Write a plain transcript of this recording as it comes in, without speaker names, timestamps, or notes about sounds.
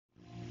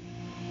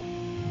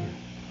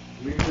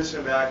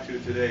listening back to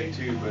it today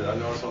too, but I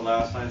noticed on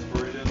last night's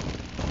version,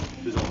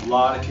 there's a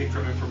lot of kick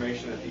drum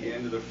information at the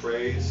end of the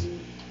phrase.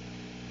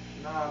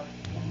 Not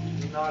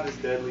as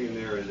deadly in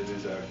there as it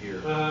is out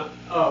here. I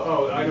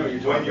know what you're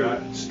talking when you're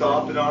about.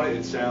 stomping on it,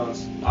 it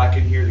sounds, I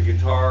can hear the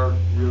guitar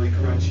really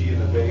crunchy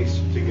and the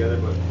bass together,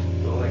 but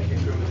all that kick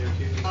drum in there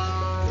too.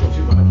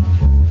 Too much.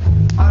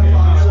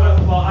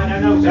 Well, I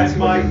know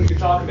exactly what you're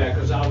talking about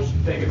because I was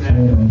thinking that.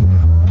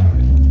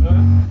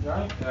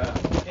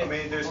 I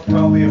mean, there's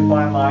probably a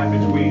fine line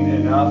between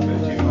enough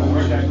and too much.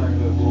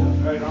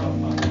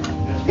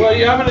 Well,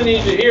 yeah, I'm going to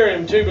need to hear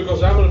him too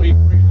because I'm going to be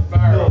breathing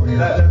fire over here.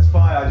 That's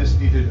fine. I just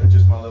need to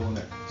adjust my level in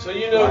there. So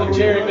you know the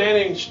Terry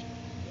Manning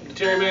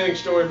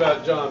story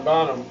about John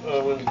Bonham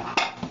when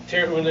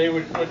they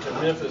went to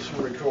Memphis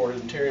and recorded,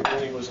 and Terry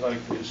Manning was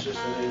like the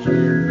assistant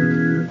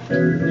engineer,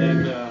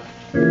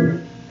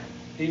 and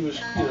he was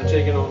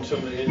taking on some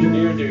of the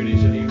engineer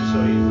duties, and he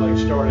like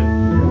started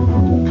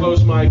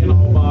close micing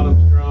all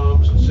Bonham's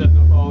drums and setting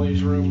up all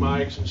these room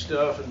mics and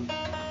stuff, and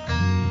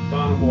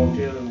Bonham walked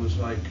in and was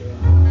like,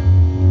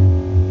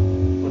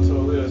 "What's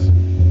all this?"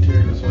 And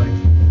Terry was like,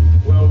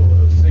 "Well,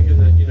 I was thinking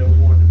that we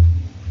wanted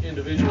to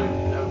individually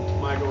have a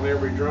mic on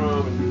every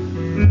drum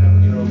and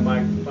have,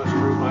 mic, bunch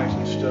of room mics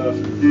and stuff."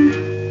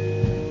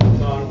 And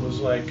Bonham was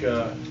like,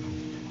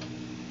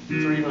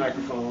 3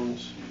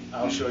 microphones.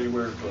 I'll show you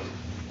where to put them.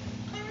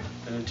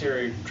 And then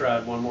Terry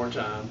tried one more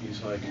time.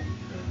 He's like,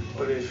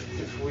 "But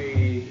if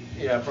we,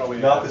 probably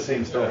not the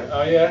same story."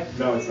 Oh yeah?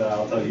 No, it's not.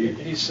 I'll tell you.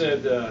 He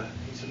said,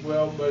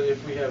 "Well, but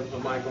if we have a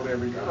mic on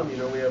every drum, we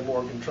have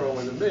more control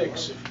in the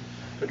mix. If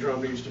a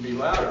drum needs to be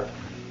louder."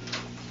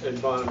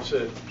 And Bonham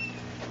said,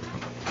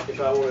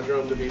 "If I want a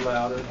drum to be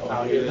louder,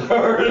 I'll get it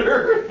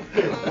harder."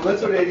 Well,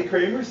 that's what Eddie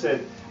Kramer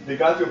said. They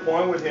got to a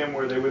point with him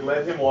where they would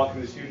let him walk in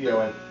the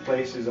studio and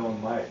place his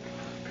own mic.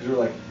 Because we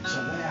were like,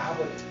 "So man, how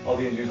about," all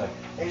the engineers like,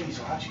 "Hey,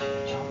 so how'd you get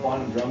the John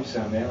Bonham drum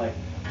sound, man? Like,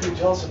 dude,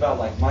 tell us about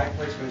like mic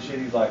placement and shit."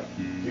 He's like,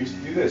 "We used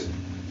to do this.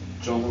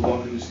 John would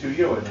walk in the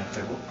studio and I'd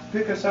say, well,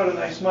 pick us out a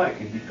nice mic."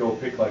 And he'd go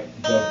pick like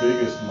the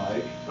biggest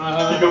mic.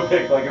 He'd go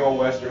pick like an old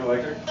Western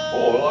electric.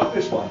 "Oh, I like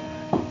this one."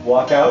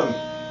 Walk out and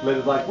let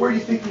it like, "Where do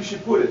you think we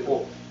should put it?"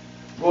 "Oh,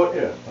 right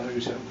here." I think we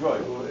said, "Right,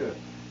 right here."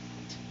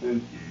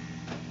 Then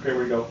Kramer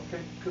would go,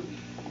 "Okay, cool."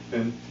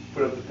 Then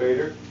put up the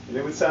fader and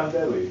it would sound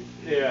deadly.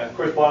 Yeah. Of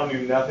course, Bonham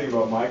knew nothing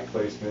about mic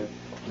placement.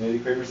 And Eddie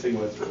Kramer's thing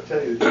was, to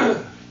tell you the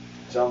truth,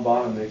 John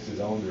Bonham makes his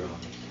own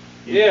drums.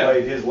 He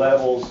played his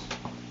levels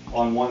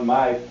on one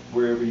mic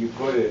wherever you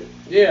put it.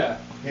 Yeah.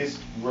 His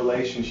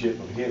relationship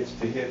of hits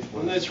to hits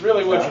was... And that's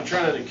really what you're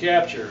trying to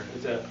capture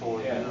at that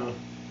point,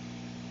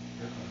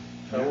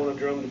 If I want a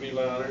drum to be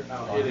louder,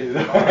 I'll hit it.